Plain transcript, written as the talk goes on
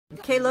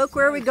Okay, look,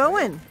 where are we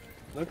going?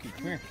 Loki,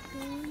 come here.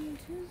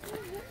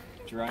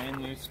 Dry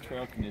and loose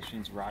trail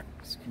conditions,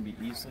 rocks can be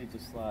easily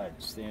dislodged.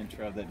 Stay on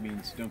trail, that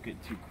means don't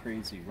get too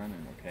crazy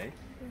running, okay?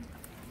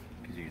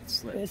 Because you get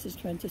slipped. This is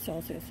 20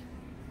 Celsius.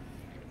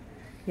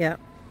 Yeah.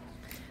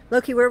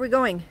 Loki, where are we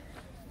going?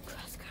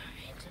 Grouse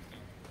Grind.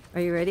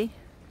 Are you ready?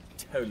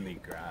 Totally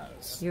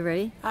grouse. You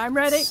ready? I'm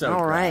ready. So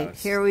all right,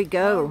 grouse. here we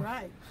go. All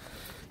right.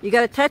 You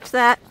got to touch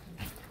that.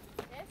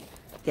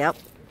 Yep.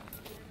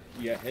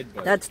 Yeah,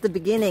 headbutt. That's the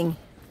beginning.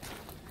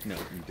 No,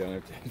 you don't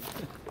have to.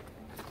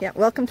 Yeah,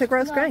 welcome to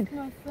Grouse Grind.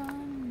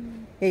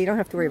 Yeah, you don't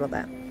have to worry about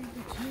that.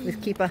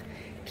 Just keep a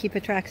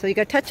track. So you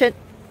got to touch it.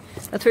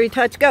 That's where you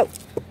touch. Go.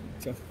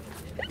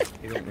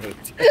 You don't really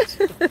touch.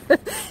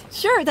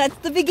 Sure, that's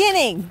the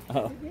beginning.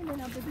 Oh.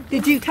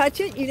 Did you touch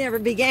it? You never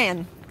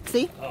began.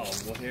 See? Oh,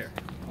 well here.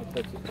 I'll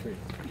touch the tree.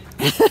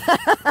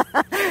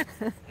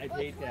 I'd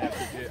hate to have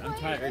to do it. I'm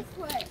tired.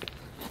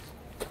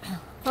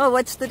 Oh,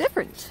 what's the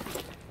difference?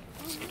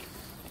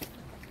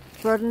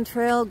 Rodent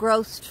trail,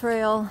 grouse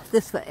trail,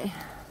 this way.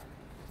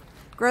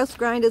 Grouse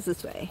grind is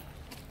this way.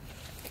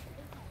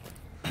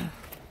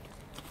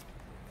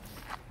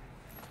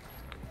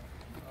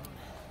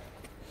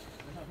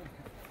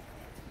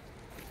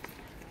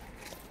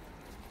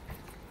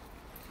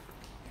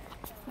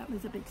 That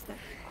was a big step.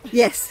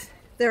 Yes,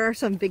 there are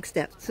some big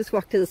steps. Just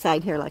walk to the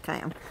side here like I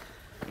am.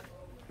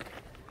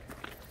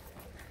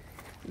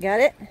 Got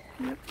it?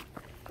 Yep.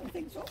 I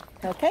think so.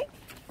 Okay.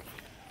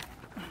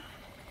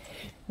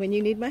 When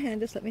you need my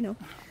hand, just let me know.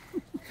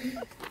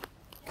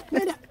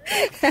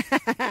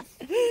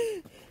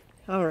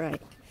 All right.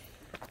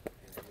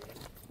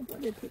 I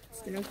thought they'd put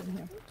stairs in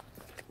here.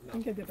 I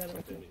think I'd be better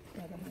with the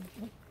other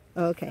hand.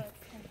 Okay.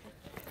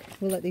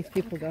 We'll let these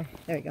people go.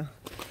 There you go.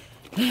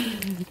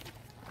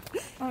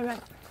 All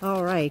right.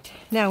 All right.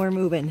 Now we're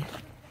moving.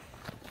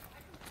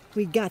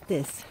 We got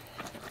this.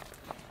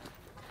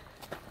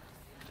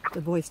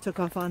 The boys took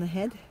off on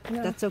ahead.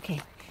 Yeah. That's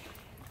okay.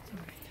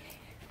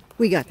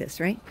 We got this,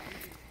 right?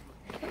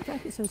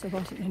 Jackie says there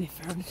wasn't any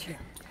ferns here.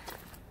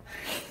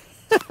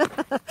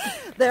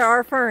 There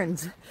are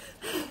ferns.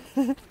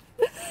 And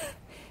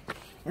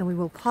we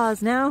will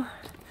pause now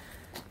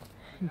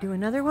and do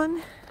another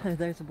one. Oh,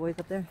 there's the boys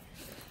up there.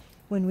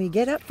 When we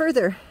get up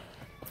further.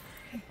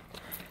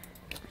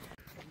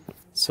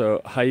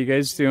 So, how you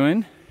guys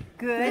doing?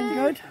 Good.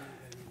 Good.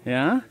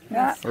 Yeah?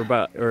 Yeah.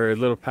 We're a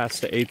little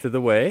past the 1/8 of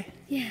the way.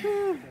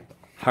 Yeah.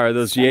 How are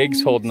those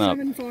yeggs holding up?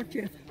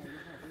 7/40.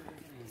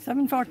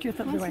 7/40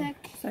 of the way.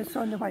 So it's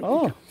on the white.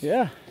 Oh,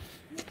 yeah.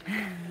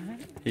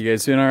 You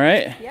guys doing all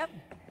right? Yep.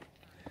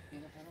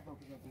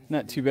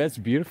 Not too bad. It's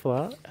beautiful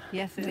out.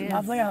 Yes, it is.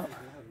 Lovely out.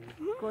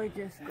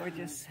 Gorgeous,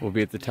 gorgeous. We'll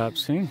be at the top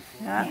soon.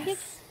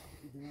 Yes.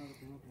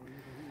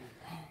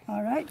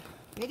 All right.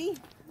 Ready?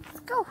 Let's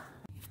go.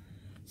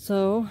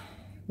 So,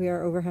 we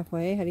are over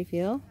halfway. How do you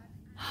feel?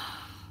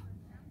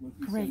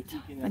 Great.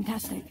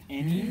 Fantastic.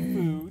 Any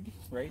food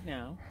right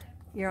now.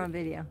 You're on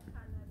video.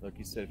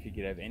 Loki said if he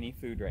could have any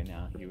food right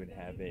now, he would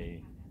have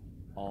a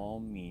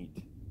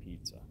all-meat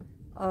pizza.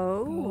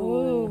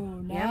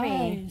 Oh,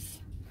 yummy. Nice.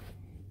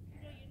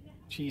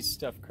 Cheese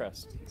stuffed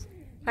crust.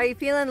 How you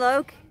feeling,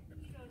 Loke?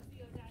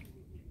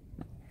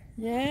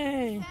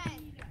 Yay.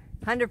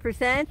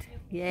 100%?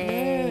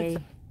 Yay.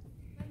 Good.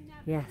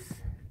 Yes.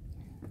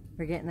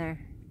 We're getting there.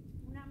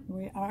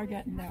 We are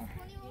getting there.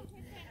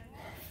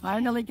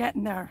 Finally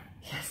getting there.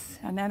 Yes.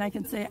 And then I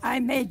can say, I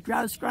made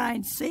Grouse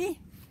Grind, see?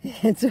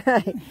 That's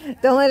right.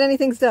 Don't let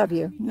anything stop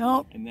you.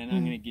 Nope. And then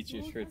I'm going to get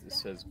you a shirt that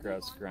says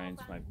Grouse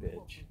Grind's my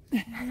bitch.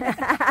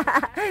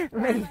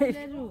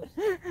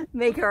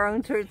 Make our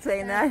own shirt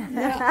saying that.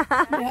 Yeah.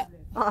 Yeah.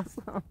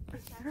 Awesome.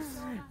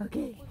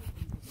 Okay.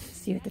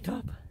 See you at the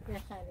top.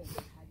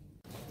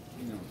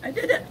 I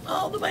did it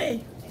all the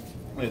way.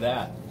 Look at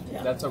that.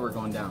 Yeah. That's how we're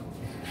going down.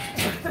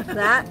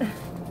 That?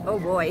 Oh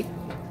boy.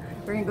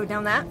 We're going to go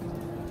down that?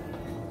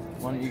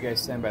 Why don't you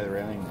guys stand by the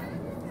railing there?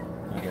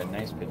 You got a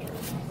nice picture.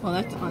 Well,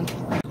 that's fun.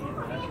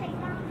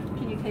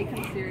 Can you take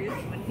him serious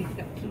when he's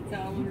got pizza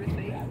all over his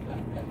face?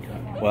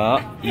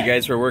 Well, you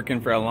guys were working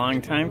for a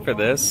long time for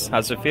this.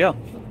 How's it feel?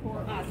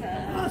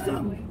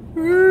 Awesome.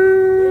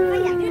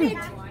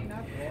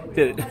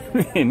 Did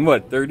it in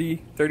what,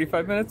 30,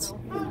 35 minutes?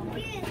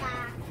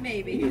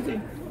 Maybe.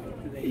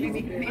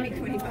 Maybe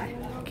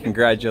 25.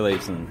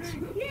 Congratulations.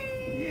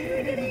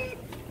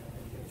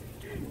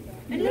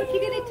 And look, you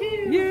did it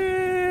too.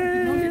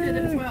 Yay! You did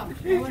it as well.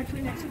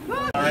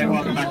 Alright,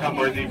 welcome back on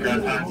board the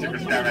Grouse Gind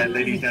Superstar Ride,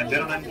 ladies and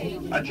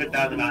gentlemen. Our trip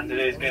down the mountain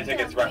today is going to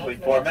take us roughly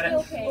 4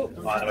 minutes. On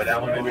the way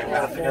down, we're going to be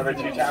passing over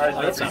 2 towers.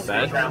 That's not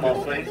bad.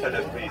 Tramwell fleet, so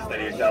just please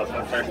steady yourselves for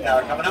the first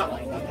tower coming up.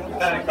 If you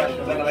have any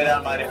questions on the way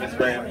down, my name is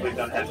Graham. Please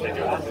don't hesitate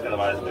to ask,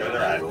 otherwise enjoy the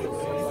ride.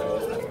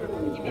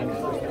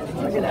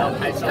 Look at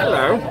that.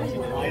 Hello.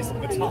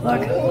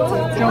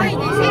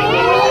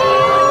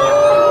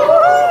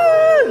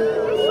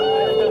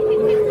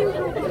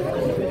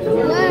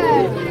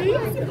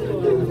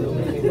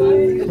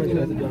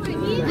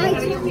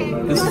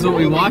 This is what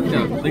we walked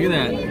up. Look at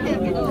that.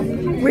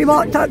 We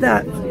walked up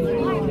that.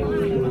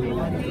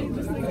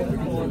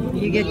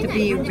 You get to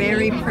be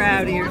very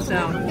proud of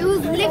yourself. It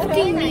was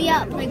lifting me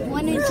up like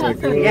 1 inch up.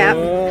 Yeah.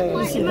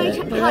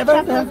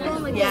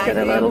 Yeah, got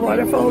a little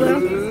waterfall there.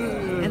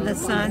 And the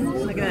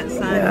sun. Look at that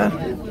sun. Yeah.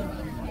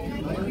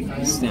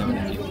 Standing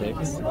at your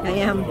pics. I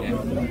am.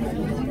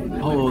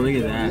 Oh, look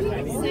at that.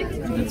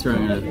 That's where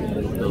I'm going to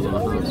build a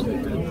house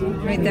right there.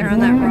 Right there on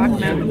that rock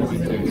mountain.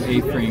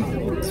 A-frame.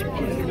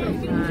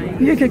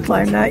 You could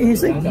climb that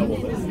easy.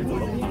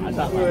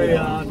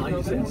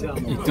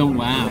 Don't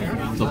laugh.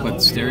 They'll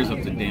put stairs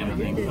up the damn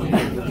thing.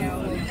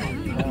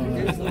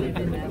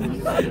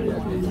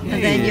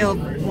 And then you'll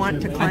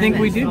want to climb I think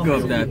we it. did go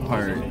up that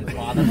part.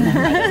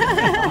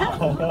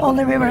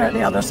 Only we were at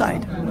the other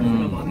side.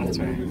 That's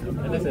right.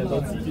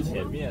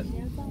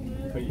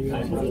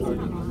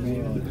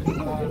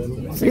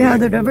 See how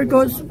the river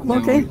goes,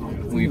 Loki?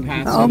 We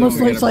passed It almost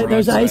we looks gotta like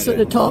there's ice at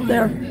the top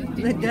there.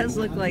 It does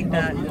look like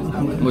that.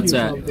 What's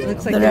that?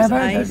 Looks like The there's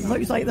river, ice. it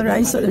looks like there's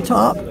ice at the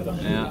top.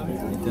 Yeah,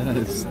 it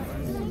does.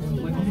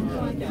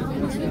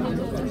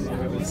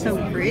 So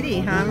pretty,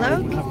 huh,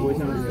 Loke?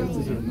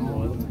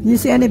 You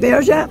see any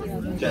bears yet?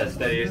 Just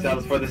steady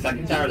yourselves for the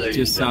second tower, ladies.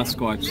 Just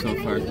Sasquatch so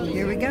far.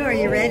 Here we go. Are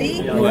you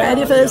ready? You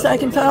ready for the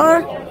second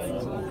tower?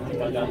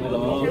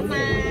 Oh.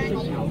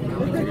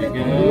 There you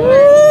go.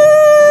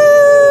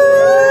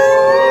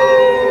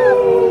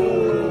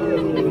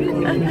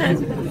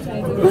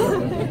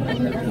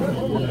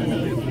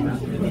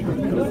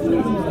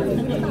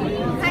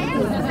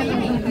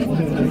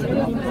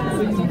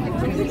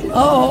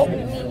 Oh,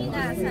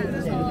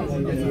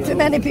 too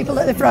many people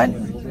at the front.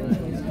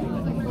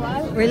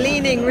 We're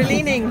leaning. We're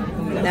leaning.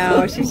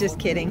 No, she's just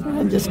kidding.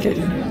 I'm just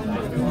kidding.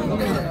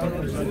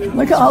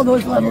 Look at all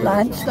those little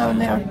ants down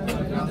there.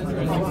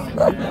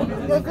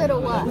 Look at a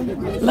what?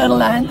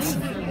 Little ants.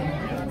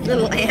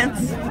 Little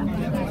ants.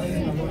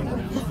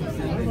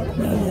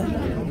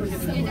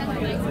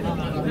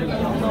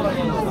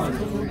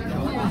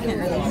 Can't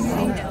really see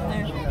down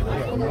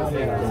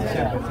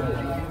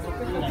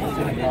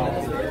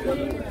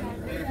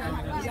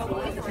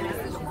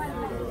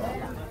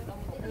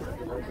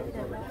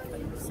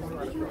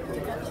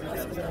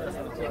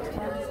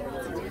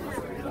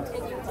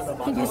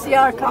Can you see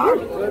our car?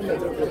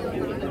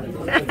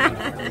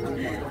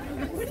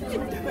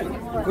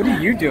 What are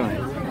you doing?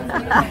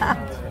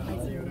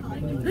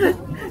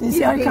 You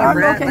see our Being a car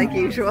rat looking? like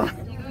usual.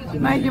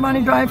 Mate, you want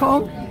to drive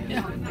home?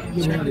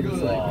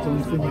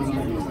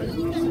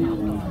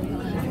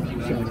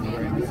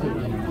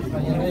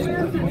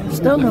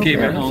 Still no Okay,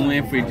 but bears. only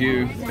if we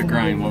do the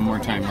grind one more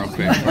time real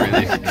quick.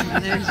 Really.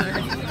 There's our,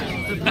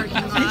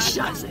 It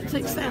shuts at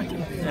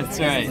 6:30. That's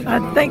right.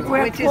 I think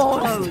we're which is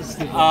closed.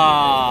 closed.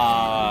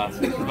 Ah,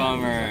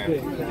 bummer.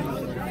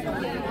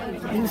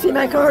 You see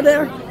my car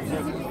there?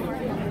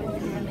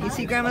 You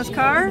see Grandma's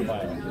car?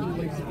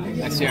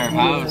 I see our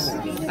house.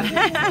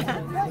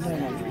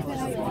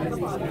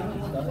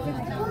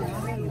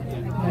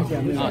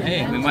 Oh,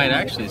 hey, we might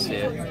actually see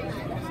it.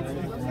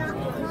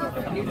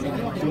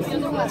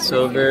 It's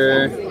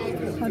over. I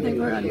think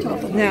we're on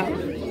top of it.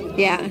 No.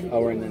 Yeah,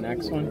 Oh, we're in the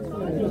next one.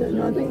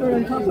 No, I think we're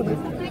on top of it.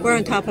 we're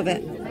on top of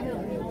it.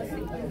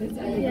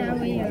 Yeah,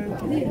 we are.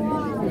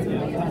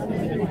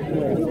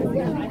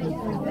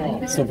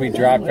 So if we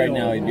dropped right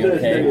now, we'd be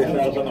okay.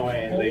 Yourselves on the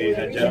way in, ladies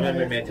and gentlemen.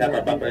 We may tap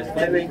our bumpers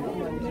slightly.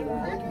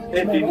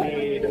 If you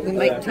need, We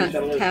might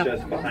shuttle is tap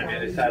just behind me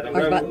on the side of the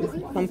our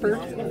road. bumper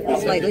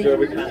Slightly. slightly.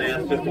 We kindly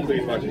ask just to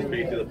please watch your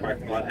speed through the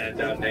parking lot and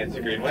down Nancy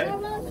Greenway.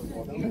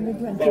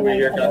 While we're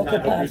here, got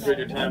time. Hope you enjoyed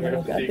your time. We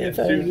hope to see you again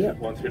soon.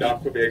 Once we're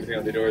off, we'll be exiting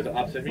out the doors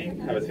opposite me.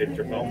 Have a safe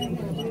trip home.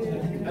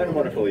 Have a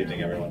wonderful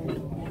evening, everyone.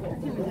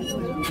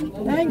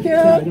 Thank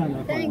you.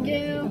 Thank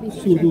you.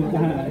 速度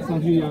大概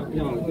上去要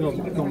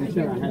动，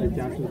下来还得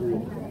加速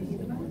度，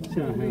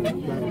下来还有加速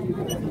度。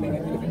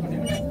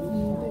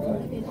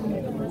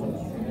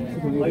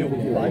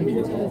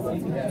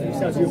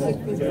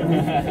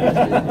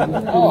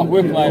Oh,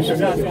 whiplash.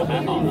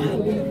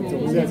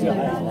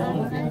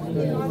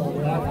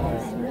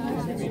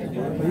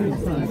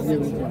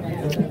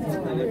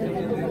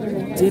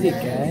 Did it,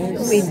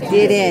 guys? We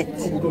did it.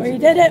 We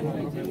did it.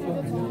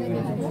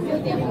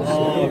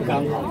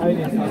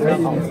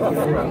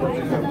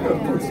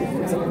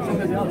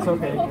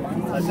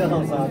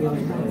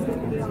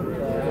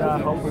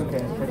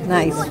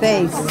 Nice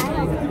face.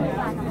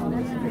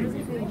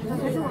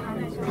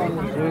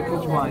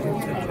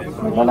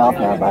 We're going off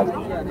now, bud.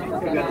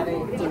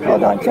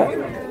 Hold on, check.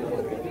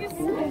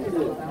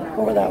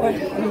 Over that way.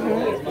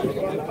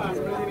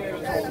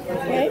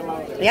 Okay.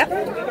 Yep.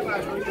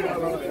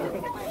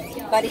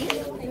 Buddy,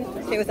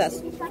 stay with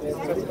us.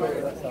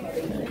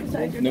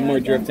 No more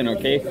drifting,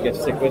 okay? You got to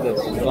stick with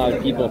us. There's a lot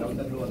of people.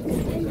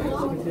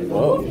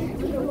 Whoa.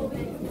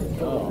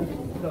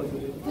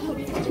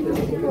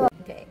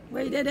 Okay.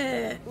 We did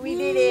it. We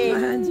did it. My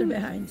hands are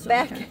behind. So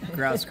Back.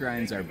 Grouse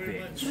grinds are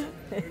bitch.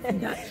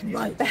 That's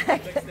right.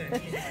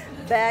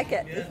 Back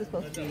at, this is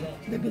supposed to be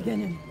The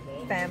beginning.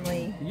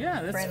 family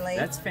Yeah, friendly.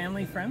 that's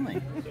family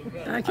friendly.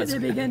 Back at the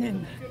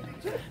beginning.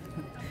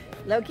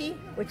 Loki,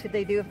 what should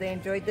they do if they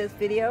enjoyed this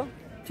video?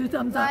 2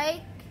 thumbs up.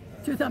 Like,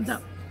 2 thumbs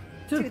up.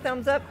 2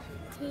 thumbs up.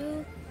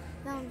 2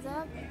 thumbs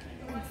up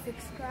and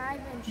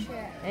subscribe and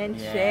share. And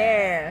Yeah.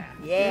 share.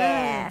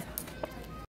 Yeah.